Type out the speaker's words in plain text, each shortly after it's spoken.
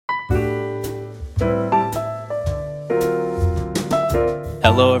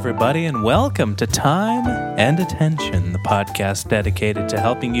Hello, everybody, and welcome to Time and Attention, the podcast dedicated to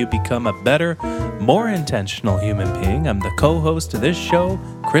helping you become a better, more intentional human being. I'm the co-host of this show,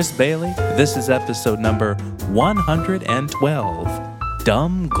 Chris Bailey. This is episode number 112,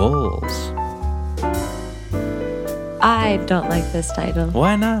 Dumb Goals. I don't like this title.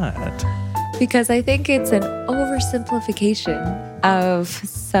 Why not? Because I think it's an oversimplification of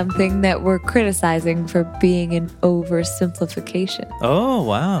something that we're criticizing for being an oversimplification. Oh,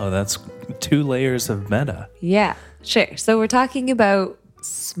 wow. That's 2 layers of meta. Yeah, sure. So we're talking about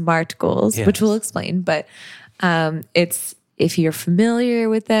SMART goals, Yes. which we'll explain, but it's, if you're familiar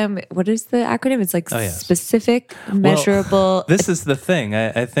with them, what is the acronym? It's like specific, measurable. This is the thing.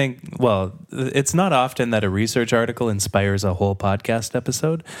 I think, it's not often that a research article inspires a whole podcast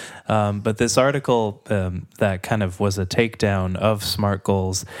episode, but this article that kind of was a takedown of SMART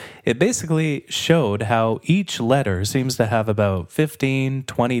goals, it basically showed how each letter seems to have about 15,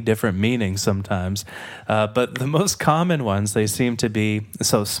 20 different meanings sometimes, but the most common ones, they seem to be,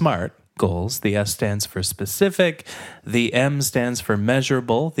 so SMART goals. The S stands for specific, the M stands for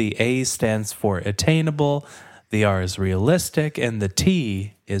measurable, the A stands for attainable, the R is realistic, and the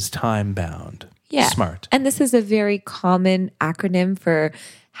T is time-bound. Yeah. SMART. And this is a very common acronym for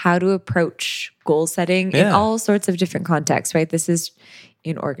how to approach goal setting in all sorts of different contexts, right? This is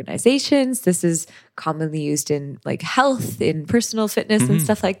in organizations. This is commonly used in like health, in personal fitness and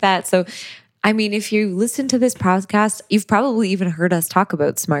stuff like that. So I mean, if you listen to this podcast, you've probably even heard us talk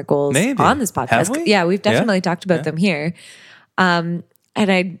about SMART goals on this podcast. Have we? Yeah, we've definitely talked about them here.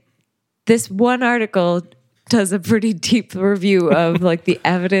 This one article does a pretty deep review of like the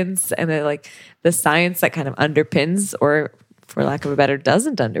evidence and the science that kind of underpins, or for lack of a better,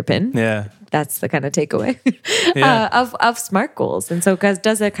 doesn't underpin. Yeah. That's the kind of takeaway of SMART goals. And so it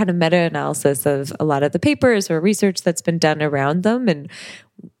does a kind of meta-analysis of a lot of the papers or research that's been done around them and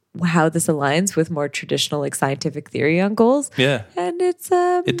how this aligns with more traditional like scientific theory on goals. Yeah. And it's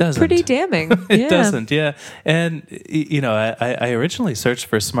it doesn't. pretty damning. It doesn't, yeah. And, you know, I originally searched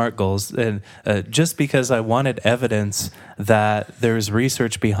for SMART goals and just because I wanted evidence that there's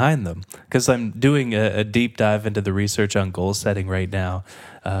research behind them. Because I'm doing a deep dive into the research on goal setting right now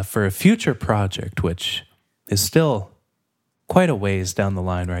for a future project, which is still quite a ways down the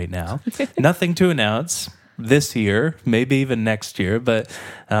line right now. Nothing to announce this year, maybe even next year, but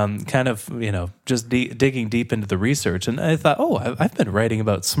kind of, you know, just digging deep into the research. And I thought, I've been writing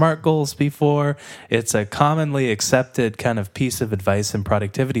about SMART goals before. It's a commonly accepted kind of piece of advice in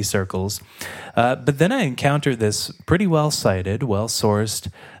productivity circles. But then I encountered this pretty well-cited,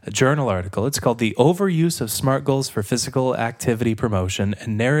 well-sourced journal article. It's called The Overuse of SMART Goals for Physical Activity Promotion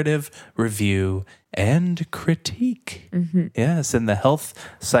and Narrative Review and Critique. Yes, in the Health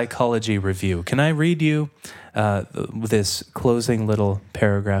Psychology Review. Can I read you this closing little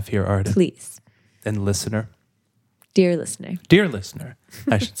paragraph here, Arden? Please. And listener? Dear listener,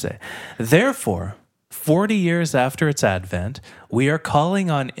 I should say. Therefore, 40 years after its advent, we are calling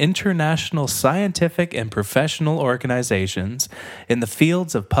on international scientific and professional organizations in the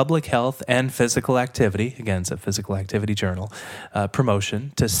fields of public health and physical activity, again, it's a physical activity journal,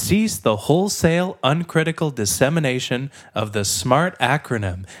 promotion, to cease the wholesale, uncritical dissemination of the SMART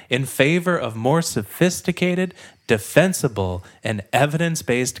acronym in favor of more sophisticated, defensible, and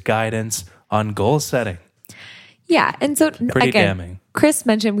evidence-based guidance on goal setting. yeah. And so Pretty again, damning. Chris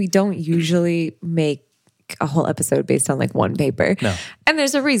mentioned we don't usually make a whole episode based on like one paper. No. And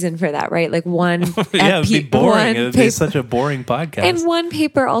there's a reason for that, right? Like one Yeah, it would be boring. It would be such a boring podcast. And one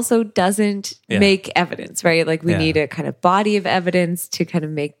paper also doesn't make evidence, right? Like we need a kind of body of evidence to kind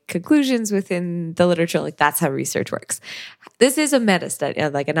of make conclusions within the literature. Like that's how research works. This is a meta study,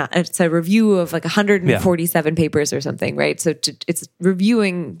 it's a review of like 147 papers or something, right? So it's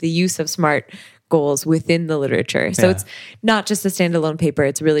reviewing the use of SMART goals within the literature. So it's not just a standalone paper,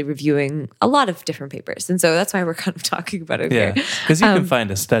 it's really reviewing a lot of different papers. And so that's why we're kind of talking about it here. Because you can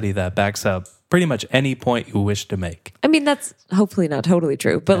find a study that backs up pretty much any point you wish to make. I mean, that's hopefully not totally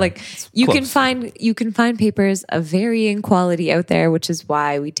true, but like you can find papers of varying quality out there, which is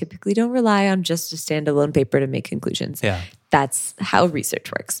why we typically don't rely on just a standalone paper to make conclusions. Yeah. That's how research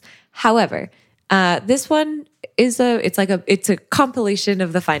works. However, this one is it's a compilation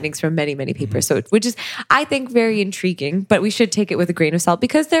of the findings from many, many papers. So, which is, I think, very intriguing, but we should take it with a grain of salt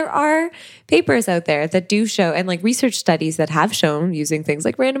because there are papers out there that do show, and like research studies that have shown using things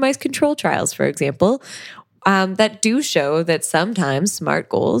like randomized control trials, for example, that do show that sometimes SMART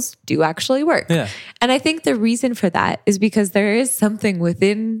goals do actually work. Yeah. And I think the reason for that is because there is something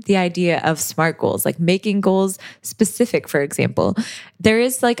within the idea of SMART goals, like making goals specific, for example. There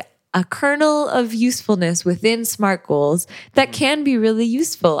is like a kernel of usefulness within SMART goals that can be really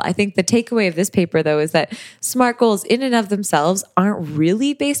useful. I think the takeaway of this paper, though, is that SMART goals in and of themselves aren't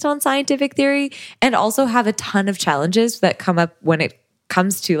really based on scientific theory and also have a ton of challenges that come up when it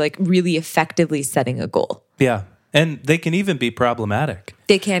comes to like really effectively setting a goal. Yeah. And they can even be problematic.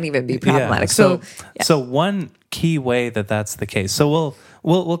 They can even be problematic. Yeah. So one key way that that's the case. So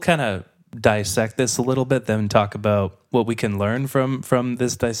we'll kind of dissect this a little bit, then talk about what we can learn from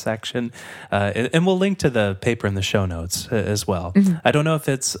this dissection, and we'll link to the paper in the show notes as well. Mm-hmm. I don't know if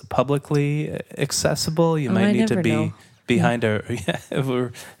it's publicly accessible. You might need to be behind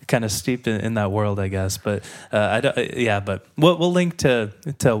we're kind of steeped in that world, I guess. But but we'll link to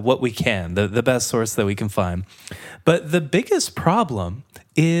what we can, the best source that we can find. But the biggest problem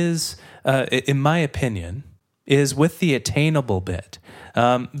is, in my opinion, is with the attainable bit,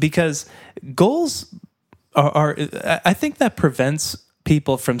 because goals are I think that prevents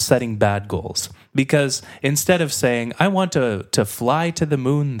people from setting bad goals, because instead of saying, I want to fly to the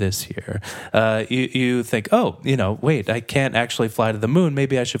moon this year, you think, wait, I can't actually fly to the moon.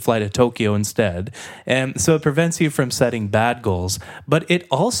 Maybe I should fly to Tokyo instead. And so it prevents you from setting bad goals, but it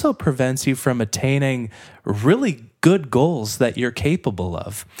also prevents you from attaining really good goals that you're capable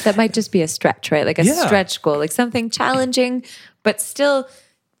of. That might just be a stretch, right? Like a stretch goal, like something challenging, but still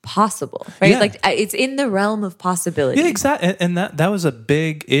possible, right? Yeah. Like it's in the realm of possibility. Yeah, exactly. And that was a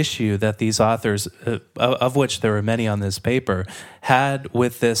big issue that these authors, of which there were many on this paper, had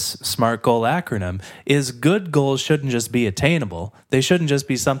with this SMART goal acronym, is good goals shouldn't just be attainable. They shouldn't just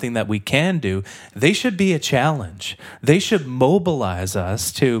be something that we can do. They should be a challenge. They should mobilize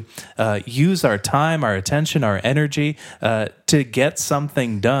us to use our time, our attention, our energy to get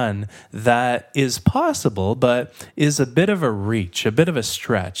something done that is possible, but is a bit of a reach, a bit of a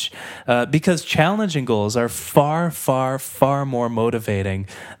stretch, because challenging goals are far, far, far more motivating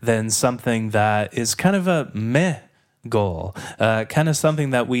than something that is kind of a meh goal, kind of something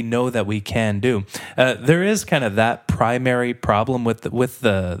that we know that we can do. There is kind of that primary problem with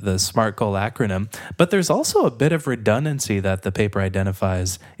the SMART goal acronym, but there's also a bit of redundancy that the paper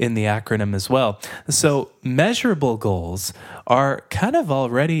identifies in the acronym as well. So measurable goals are kind of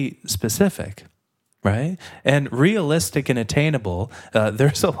already specific, right? And realistic and attainable,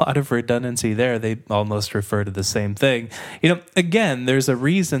 there's a lot of redundancy there. They almost refer to the same thing. Again, there's a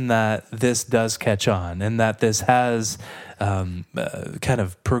reason that this does catch on and that this has kind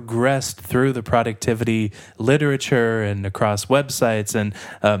of progressed through the productivity literature and across websites.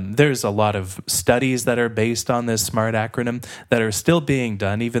 And there's a lot of studies that are based on this SMART acronym that are still being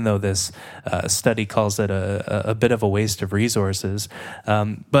done, even though this study calls it a bit of a waste of resources.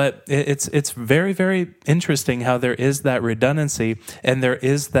 But it's very, very interesting how there is that redundancy and there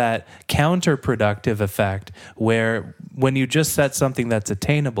is that counterproductive effect where when you just set something that's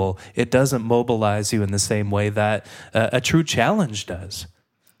attainable, it doesn't mobilize you in the same way that a true challenge does.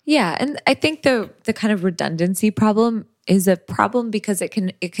 Yeah, and I think the kind of redundancy problem is a problem because it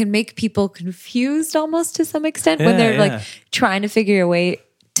can make people confused almost to some extent when they're like trying to figure a way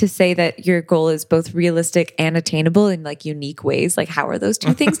to say that your goal is both realistic and attainable in like unique ways. Like, how are those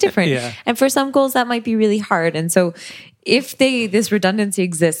two things different? And for some goals that might be really hard. And so if this redundancy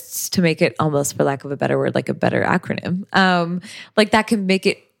exists to make it almost, for lack of a better word, like a better acronym, like that can make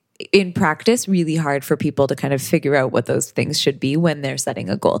it in practice really hard for people to kind of figure out what those things should be when they're setting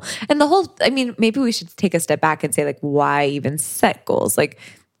a goal. And maybe we should take a step back and say, like, why even set goals? Like,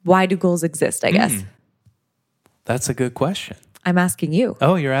 why do goals exist, I guess? That's a good question. I'm asking you.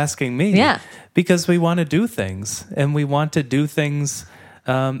 Oh, you're asking me? Yeah. Because we want to do things, and we want to do things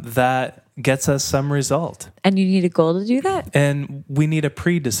that gets us some result. And you need a goal to do that? And we need a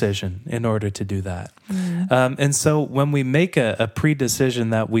pre-decision in order to do that. And so when we make a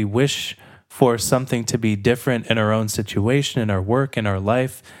pre-decision that we wish for something to be different in our own situation, in our work, in our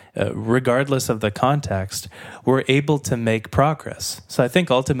life, regardless of the context, we're able to make progress. So I think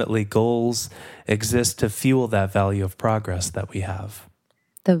ultimately goals exist to fuel that value of progress that we have.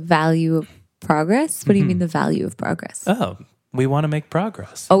 The value of progress? What do you mean the value of progress? Oh, we want to make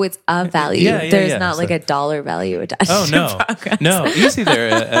progress. Oh, it's a value. There's not like a dollar value attached to progress. No, easy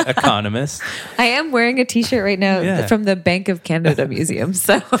there, economist. I am wearing a t-shirt right now from the Bank of Canada Museum.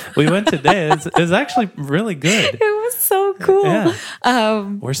 So we went today. It was actually really good. It was so cool. Yeah.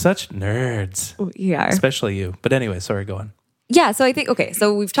 We're such nerds. We are. Especially you. But anyway, sorry, go on. Yeah, so I think,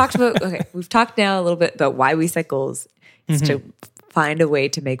 so we've talked now a little bit about why we set goals. It's to find a way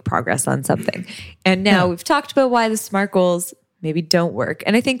to make progress on something. And now we've talked about why the SMART goals maybe don't work.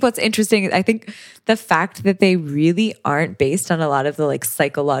 And I think what's interesting, I think the fact that they really aren't based on a lot of the like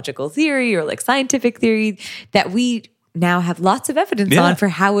psychological theory or like scientific theory that we now have lots of evidence on for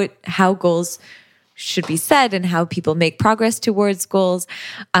how goals should be set and how people make progress towards goals.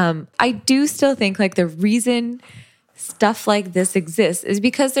 I do still think like the reason stuff like this exists is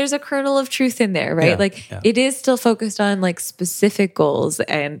because there's a kernel of truth in there, right? It is still focused on like specific goals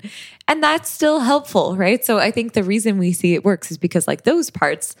and that's still helpful, right? So I think the reason we see it works is because like those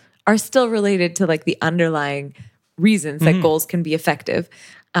parts are still related to like the underlying reasons that goals can be effective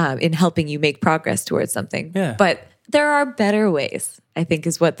in helping you make progress towards something. Yeah. But there are better ways, I think,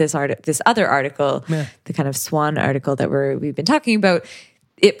 is what this other article, the kind of Swan article that we've been talking about,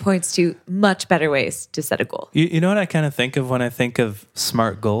 it points to much better ways to set a goal. You know what I kind of think of when I think of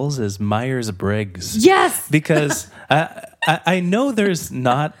SMART goals is Myers-Briggs. Yes. Because I know there's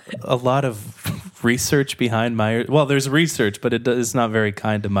not a lot of research behind Myers. Well, there's research, but it's not very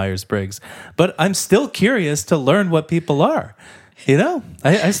kind to Myers-Briggs. But I'm still curious to learn what people are. You know,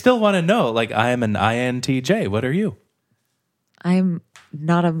 I still want to know. Like, I am an INTJ. What are you? I'm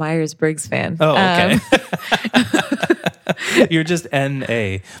not a Myers-Briggs fan. Oh, okay. You're just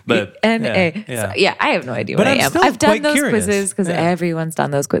NA, but NA. So, I have no idea what I am. I've done those quizzes because everyone's done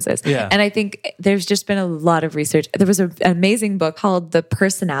those quizzes. Yeah. And I think there's just been a lot of research. There was an amazing book called The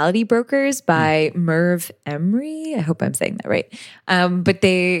Personality Brokers by Merv Emery. I hope I'm saying that right. But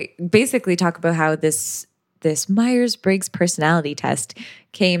they basically talk about how this Myers-Briggs personality test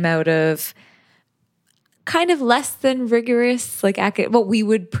came out of kind of less than rigorous, like what we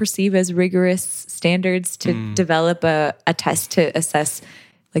would perceive as rigorous standards to develop a test to assess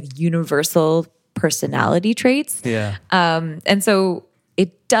like universal personality traits. Yeah. And so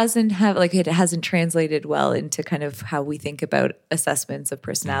it doesn't have like, it hasn't translated well into kind of how we think about assessments of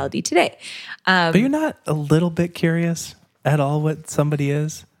personality today. But you're not a little bit curious at all what somebody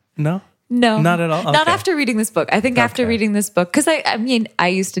is? No? No, not at all. Okay. Not after reading this book. I think after reading this book, because I mean, I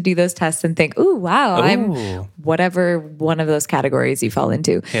used to do those tests and think, "Ooh, wow, I'm whatever one of those categories you fall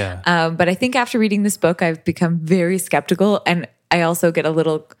into." Yeah. But I think after reading this book, I've become very skeptical, and I also get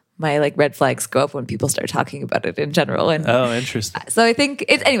my like red flags go up when people start talking about it in general. And interesting. So I think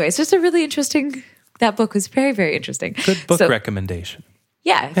it's just a really interesting. That book was very, very interesting. Good book recommendation.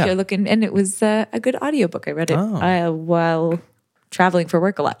 Yeah, if you're looking, and it was a good audiobook. I read it while traveling for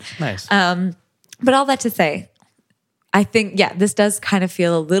work a lot. Nice. But all that to say, I think, this does kind of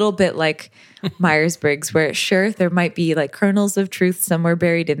feel a little bit like Myers-Briggs, where sure, there might be like kernels of truth somewhere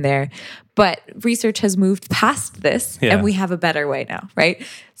buried in there, but research has moved past this and we have a better way now, right?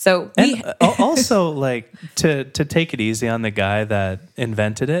 So also like to take it easy on the guy that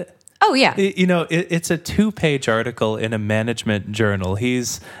invented it. Oh, yeah. You know, it's a 2-page article in a management journal.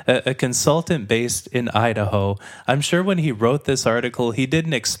 He's a consultant based in Idaho. I'm sure when he wrote this article, he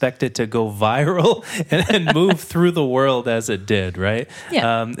didn't expect it to go viral and move through the world as it did, right?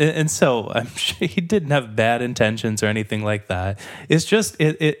 Yeah. And so I'm sure he didn't have bad intentions or anything like that. It's just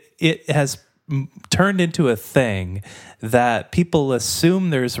it has turned into a thing that people assume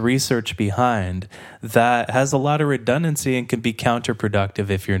there's research behind that has a lot of redundancy and can be counterproductive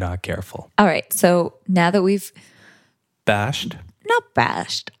if you're not careful. All right. So now that we've bashed, not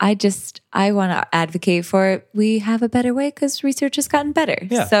bashed, I want to advocate for it. We have a better way because research has gotten better.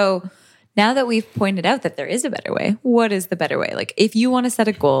 Yeah. So now that we've pointed out that there is a better way, what is the better way? Like if you want to set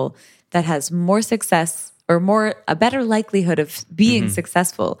a goal that has more success or a better likelihood of being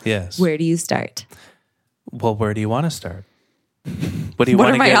successful, where do you start? Well, where do you want to start? What do you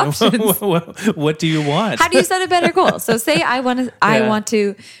want to get? Options? What do you want? How do you set a better goal? So say I want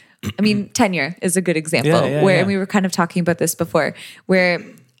to, I mean, tenure is a good example and we were kind of talking about this before, where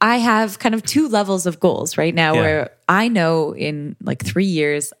I have kind of 2 levels of goals right now where I know in like 3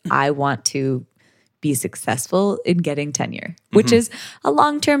 years, I want to be successful in getting tenure, which is a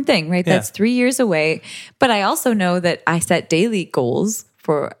long-term thing, right? That's 3 years away. But I also know that I set daily goals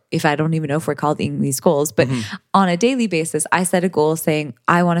for, if I don't even know if we're calling these goals, but on a daily basis, I set a goal saying,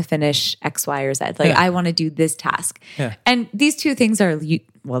 I want to finish X, Y, or Z. Like I want to do this task. Yeah. And these 2 things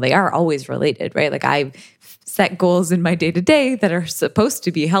they are always related, right? Like I set goals in my day-to-day that are supposed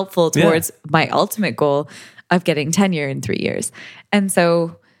to be helpful towards my ultimate goal of getting tenure in 3 years. And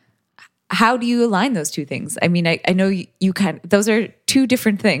so how do you align those 2 things? I mean, I know you can, those are 2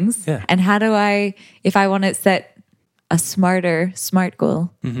 different things. Yeah. And how do if I want to set a SMART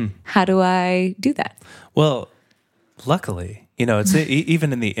goal, how do I do that? Well, luckily, it's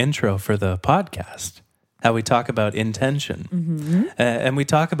even in the intro for the podcast, how we talk about intention and we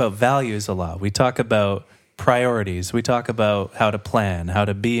talk about values a lot. We talk about priorities. We talk about how to plan, how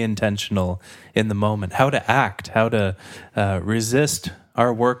to be intentional in the moment, how to act, how to resist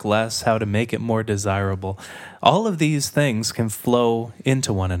our work less, how to make it more desirable. All of these things can flow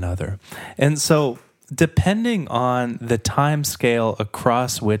into one another. And so depending on the time scale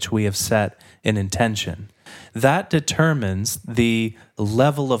across which we have set an intention, that determines the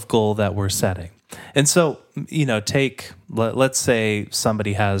level of goal that we're setting. And so, let's say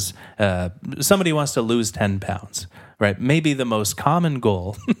somebody wants to lose 10 pounds, right? Maybe the most common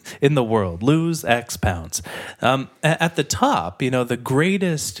goal in the world, lose X pounds. At the top, the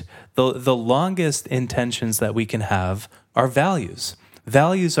greatest, the longest intentions that we can have are values.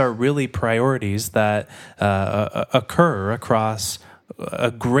 Values are really priorities that occur across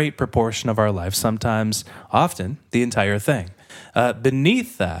a great proportion of our life, sometimes, often, the entire thing.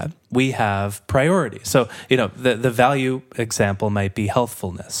 Beneath that, we have priorities. So, the value example might be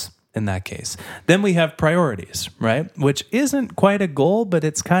healthfulness in that case. Then we have priorities, right? Which isn't quite a goal, but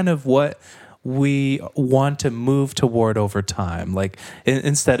it's kind of what we want to move toward over time. Like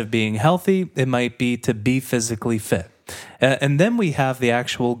instead of being healthy, it might be to be physically fit. And then we have the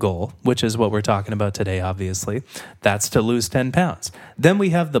actual goal, which is what we're talking about today, obviously. That's to lose 10 pounds. Then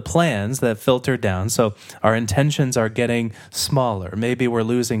we have the plans that filter down. So our intentions are getting smaller. Maybe we're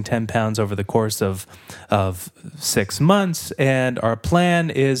losing 10 pounds over the course of 6 months, and our plan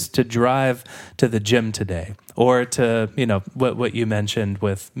is to drive to the gym today, or to, what you mentioned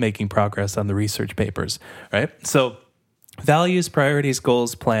with making progress on the research papers, right? So values, priorities,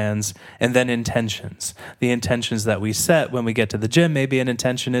 goals, plans, and then intentions. The intentions that we set when we get to the gym, maybe an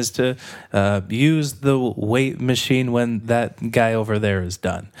intention is to use the weight machine when that guy over there is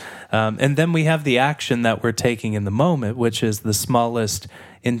done. And then we have the action that we're taking in the moment, which is the smallest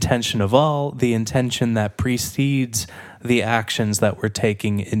intention of all, the intention that precedes the actions that we're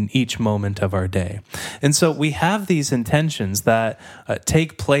taking in each moment of our day. And so we have these intentions that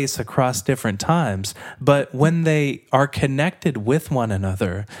take place across different times, but when they are connected with one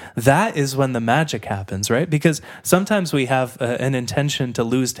another, that is when the magic happens, right? Because sometimes we have an intention to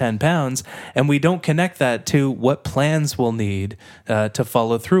lose 10 pounds, and we don't connect that to what plans we'll need to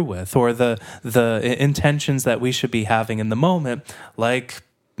follow through with, or the intentions that we should be having in the moment, like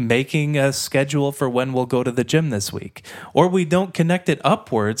making a schedule for when we'll go to the gym this week. Or we don't connect it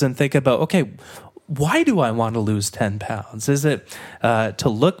upwards and think about, okay, why do I want to lose 10 pounds? Is it to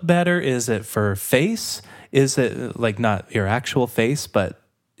look better? Is it for face? Is it like not your actual face, but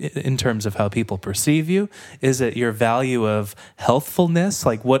in terms of how people perceive you? Is it your value of healthfulness?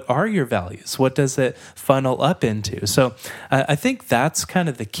 Like, what are your values? What does it funnel up into? So I think that's kind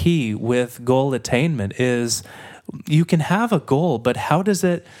of the key with goal attainment is you can have a goal, but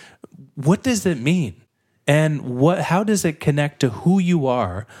what does it mean? And how does it connect to who you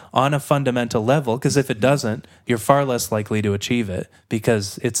are on a fundamental level? Because if it doesn't, you're far less likely to achieve it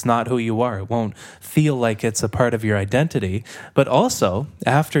because it's not who you are. It won't feel like it's a part of your identity. But also,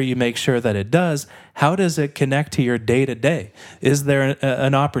 after you make sure that it does, how does it connect to your day-to-day? Is there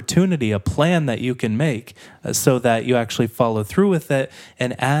an opportunity, a plan that you can make so that you actually follow through with it?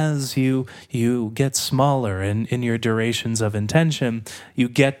 And as you get smaller in your durations of intention, you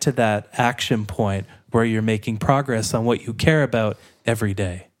get to that action point where you're making progress on what you care about every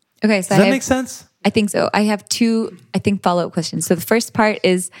day. Okay, so does that make sense? I think so. I have two, follow-up questions. So the first part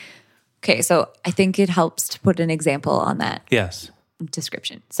is, okay, so I think it helps to put an example on that. Yes.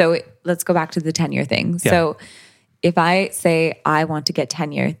 Description. So let's go back to the tenure thing. Yeah. So if I say I want to get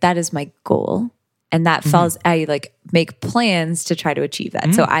tenure, that is my goal. And that falls, I make plans to try to achieve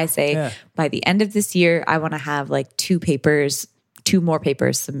that. So I say by the end of this year, I want to have two more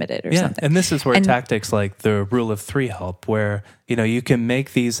papers submitted or something. And this is where tactics like the rule of 3 help, where, you can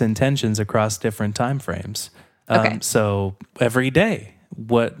make these intentions across different time frames. Okay. So every day,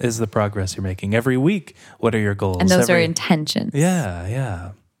 what is the progress you're making? Every week, what are your goals? And those are intentions.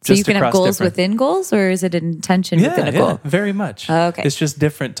 Yeah. So you can have goals within goals, or is it an intention within a goal? Yeah, very much. Okay. It's just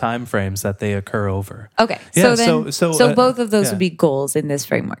different time frames that they occur over. Okay. Yeah, so both of those would be goals in this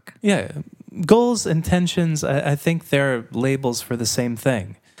framework. Yeah. Goals, intentions, I think they're labels for the same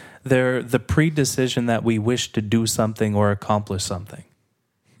thing. They're the pre-decision that we wish to do something or accomplish something.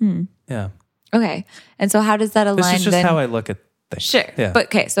 Yeah. Okay. And so how does that align? This is just how I look at things. Sure. Yeah. But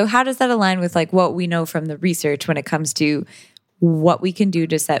okay, so how does that align with what we know from the research when it comes to what we can do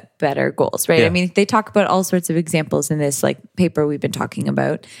to set better goals, right? Yeah. I mean, they talk about all sorts of examples in this paper we've been talking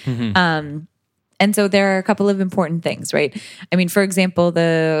about. And so there are a couple of important things, right? I mean, for example,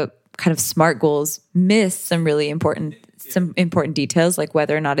 the kind of SMART goals miss some important details, like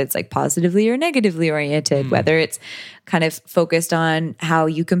whether or not it's positively or negatively oriented, whether it's kind of focused on how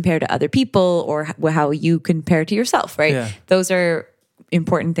you compare to other people or how you compare to yourself, right? Yeah. Those are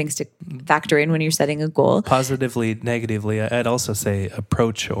important things to factor in when you're setting a goal. Positively, negatively, I'd also say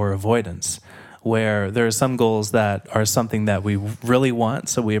approach or avoidance. where there are some goals that are something that we really want,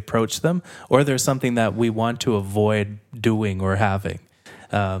 so we approach them, or there's something that we want to avoid doing or having.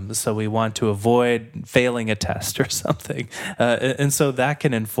 So we want to avoid failing a test or something. And so that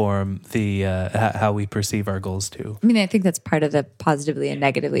can inform the how we perceive our goals too. I mean, I think that's part of the positively and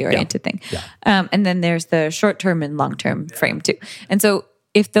negatively oriented thing. Yeah. And then there's the short-term and long-term frame too. And so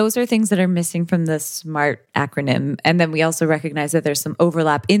if those are things that are missing from the SMART acronym, and then we also recognize that there's some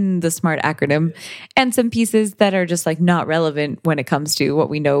overlap in the SMART acronym and some pieces that are just like not relevant when it comes to what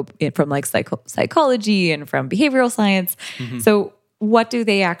we know from like psychology and from behavioral science. Mm-hmm. So what do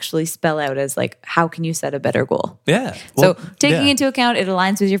they actually spell out as like, how can you set a better goal? Yeah. Well, so taking into account, it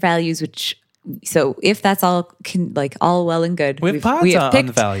aligns with your values, so if that's all all well and good, we have picked on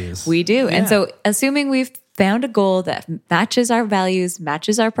the values. We do. Yeah. And so assuming we've found a goal that matches our values,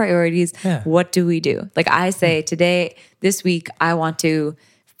 matches our priorities, what do we do? Like I say today, this week, I want to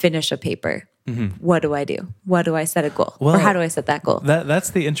finish a paper. Mm-hmm. What do I do? What do I set a goal? Or how do I set that goal? That's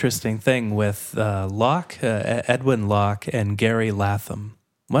the interesting thing with Locke, Edwin Locke and Gary Latham.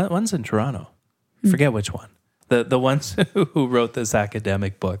 One's in Toronto. Forget which one. The ones who wrote this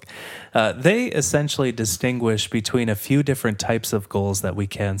academic book, they essentially distinguish between a few different types of goals that we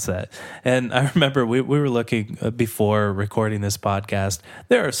can set. And I remember we were looking before recording this podcast.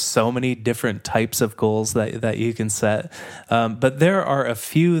 There are so many different types of goals that you can set, but there are a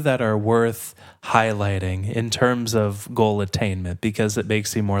few that are worth highlighting in terms of goal attainment because it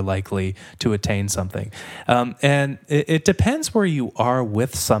makes you more likely to attain something. And it depends where you are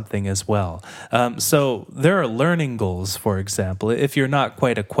with something as well. So there are learning goals, for example. If you're not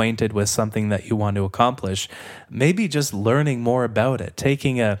quite acquainted with something that you want to accomplish, maybe just learning more about it,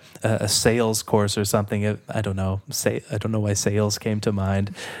 taking a sales course or something. I don't know. I don't know why sales came to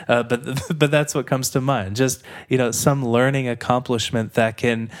mind, but that's what comes to mind. Just, some learning accomplishment that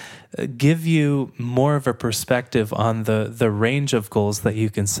can give you more of a perspective on the range of goals that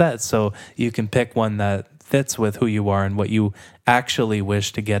you can set, so you can pick one that fits with who you are and what you actually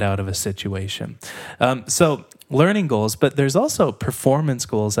wish to get out of a situation. So learning goals, but there's also performance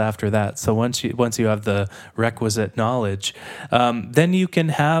goals after that. So once you have the requisite knowledge, then you can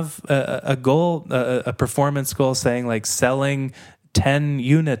have a goal, a performance goal, saying like selling 10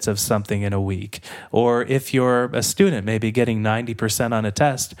 units of something in a week, or if you're a student, maybe getting 90% on a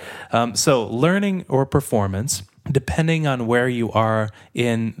test. So learning or performance, depending on where you are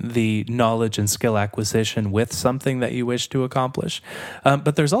in the knowledge and skill acquisition with something that you wish to accomplish.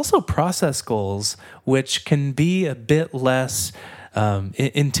 But there's also process goals, which can be a bit less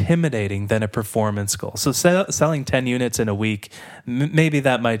intimidating than a performance goal. So selling 10 units in a week, maybe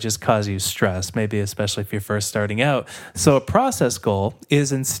that might just cause you stress, maybe especially if you're first starting out. So a process goal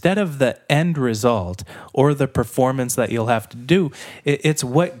is, instead of the end result or the performance that you'll have to do, it's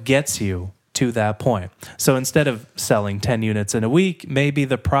what gets you to that point. So instead of selling 10 units in a week, maybe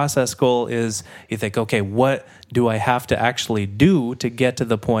the process goal is, you think, okay, what do I have to actually do to get to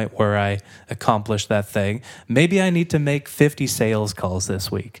the point where I accomplish that thing? Maybe I need to make 50 sales calls this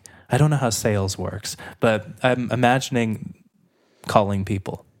week. I don't know how sales works, but I'm imagining calling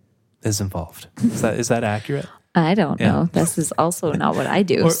people is involved. Is that accurate? I don't know. This is also not what I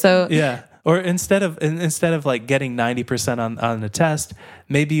do. Or instead of like getting 90% on a test,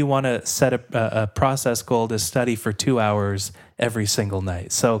 maybe you want to set a process goal to study for 2 hours every single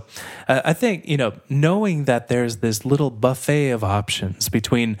night. So I think, knowing that there's this little buffet of options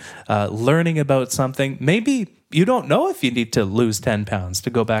between learning about something, maybe you don't know if you need to lose 10 pounds, to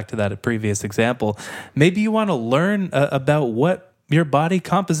go back to that previous example. Maybe you want to learn about what your body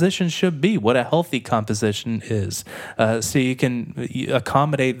composition should be, what a healthy composition is, so you can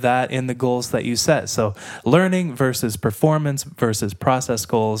accommodate that in the goals that you set. So learning versus performance versus process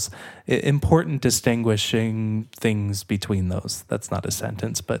goals, important distinguishing things between those. That's not a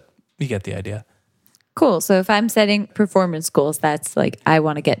sentence, but you get the idea. Cool. So if I'm setting performance goals, that's like, I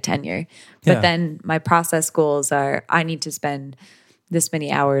want to get tenure. But then my process goals are, I need to spend this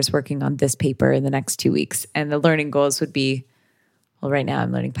many hours working on this paper in the next 2 weeks. And the learning goals would be, well, right now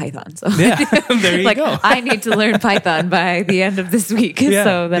I'm learning Python. So there you go. I need to learn Python by the end of this week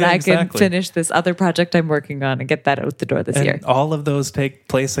so that I can finish this other project I'm working on and get that out the door this year. All of those take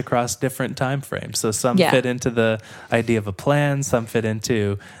place across different time frames. So some fit into the idea of a plan, some fit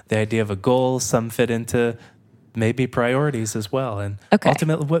into the idea of a goal, some fit into maybe priorities as well. And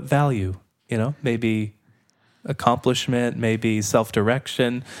ultimately, what value, maybe accomplishment, maybe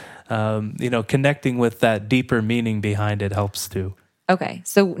self-direction, connecting with that deeper meaning behind it helps too. Okay,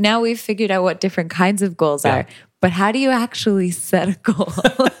 so now we've figured out what different kinds of goals are, but how do you actually set a goal?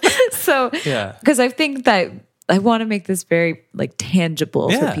 Because I think that I want to make this very like tangible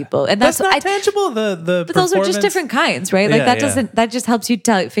for people. And that's not tangible. But those are just different kinds, right? Like that just helps you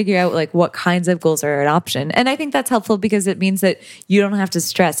figure out like what kinds of goals are an option. And I think that's helpful because it means that you don't have to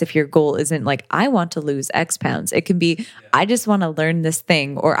stress if your goal isn't like, I want to lose X pounds. It can be, I just want to learn this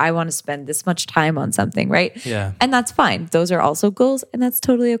thing, or I want to spend this much time on something, right? Yeah. And that's fine. Those are also goals, and that's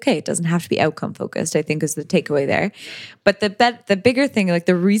totally okay. It doesn't have to be outcome focused, I think, is the takeaway there. But the bigger thing, like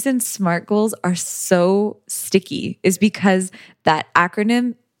the reason SMART goals are so sticky is because that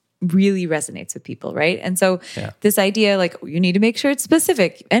acronym really resonates with people, right? And so this idea, like you need to make sure it's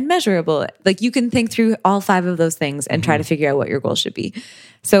specific and measurable. Like you can think through all 5 of those things and try to figure out what your goal should be.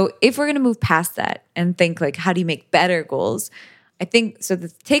 So if we're going to move past that and think like, how do you make better goals? I think, so the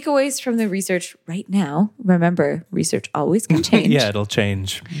takeaways from the research right now, remember, research always can change. Yeah, it'll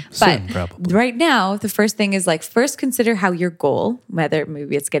change soon, probably. Right now, the first thing is like, first consider how your goal, whether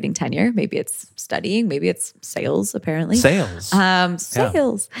maybe it's getting tenure, maybe it's studying, maybe it's sales, apparently. Sales.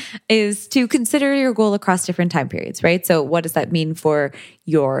 Is to consider your goal across different time periods, right? So what does that mean for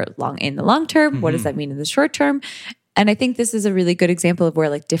your in the long term? What does that mean in the short term? And I think this is a really good example of where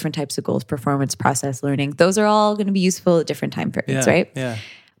like different types of goals, performance, process, learning, those are all going to be useful at different time periods, right? Yeah.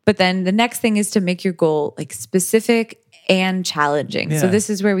 But then the next thing is to make your goal like specific and challenging. So this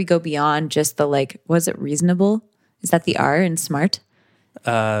is where we go beyond just the like, was it reasonable? Is that the R in SMART?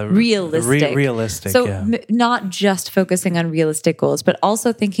 Realistic. Realistic. So not just focusing on realistic goals, but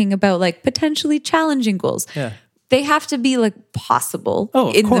also thinking about like potentially challenging goals. Yeah. They have to be like possible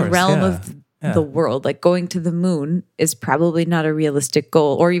the realm of the world. Like going to the moon is probably not a realistic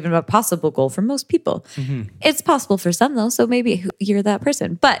goal or even a possible goal for most people. It's possible for some though, so maybe you're that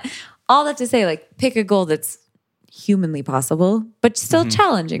person. But all that to say, like pick a goal that's humanly possible, but still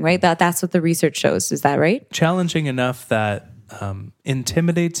challenging, right? That's what the research shows. Is that right? Challenging enough that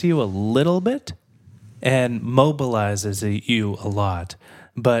intimidates you a little bit and mobilizes you a lot,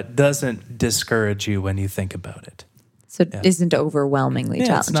 but doesn't discourage you when you think about it. So it isn't overwhelmingly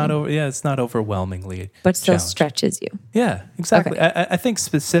challenging. It's not overwhelmingly but still stretches you. Yeah, exactly. Okay. I think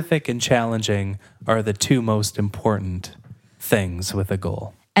specific and challenging are the 2 most important things with a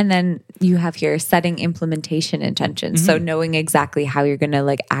goal. And then you have here setting implementation intentions. So knowing exactly how you're going to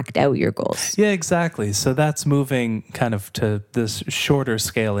like act out your goals. Yeah, exactly. So that's moving kind of to this shorter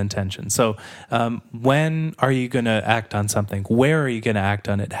scale intention. So when are you going to act on something? Where are you going to act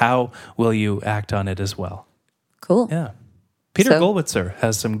on it? How will you act on it as well? Cool. Yeah. Peter Gollwitzer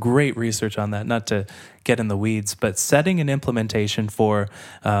has some great research on that, not to get in the weeds, but setting an implementation for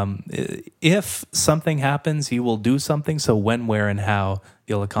if something happens, you will do something. So when, where, and how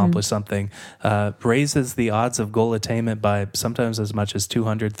you'll accomplish something raises the odds of goal attainment by sometimes as much as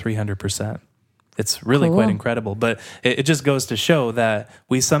 200, 300%. It's really quite incredible. But it just goes to show that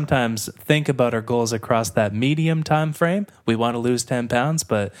we sometimes think about our goals across that medium time frame. We want to lose 10 pounds,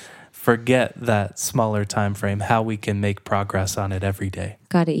 but forget that smaller time frame, how we can make progress on it every day.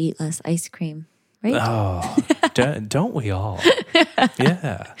 Got to eat less ice cream, right? Oh, don't we all?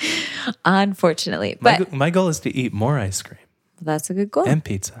 Yeah. Unfortunately. My goal is to eat more ice cream. That's a good goal. And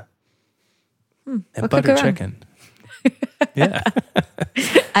pizza. And butter chicken. Yeah.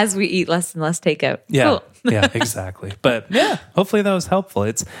 As we eat less and less takeout. Yeah. Cool. Yeah, exactly. But yeah, hopefully that was helpful.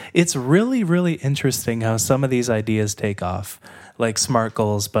 It's really, really interesting how some of these ideas take off, like SMART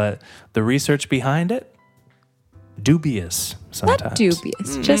goals, but the research behind it, dubious sometimes. Not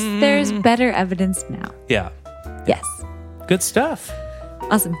dubious. Just there's better evidence now. Yeah. Yes. Good stuff.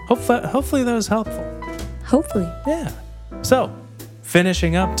 Awesome. Hopefully that was helpful. Hopefully. Yeah. So,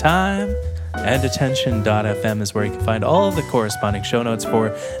 finishing up time and attention.fm is where you can find all of the corresponding show notes for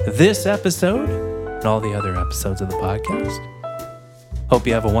this episode and all the other episodes of the podcast. Hope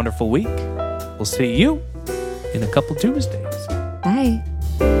you have a wonderful week. We'll see you in a couple Tuesdays.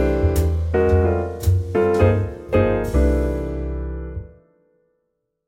 Bye.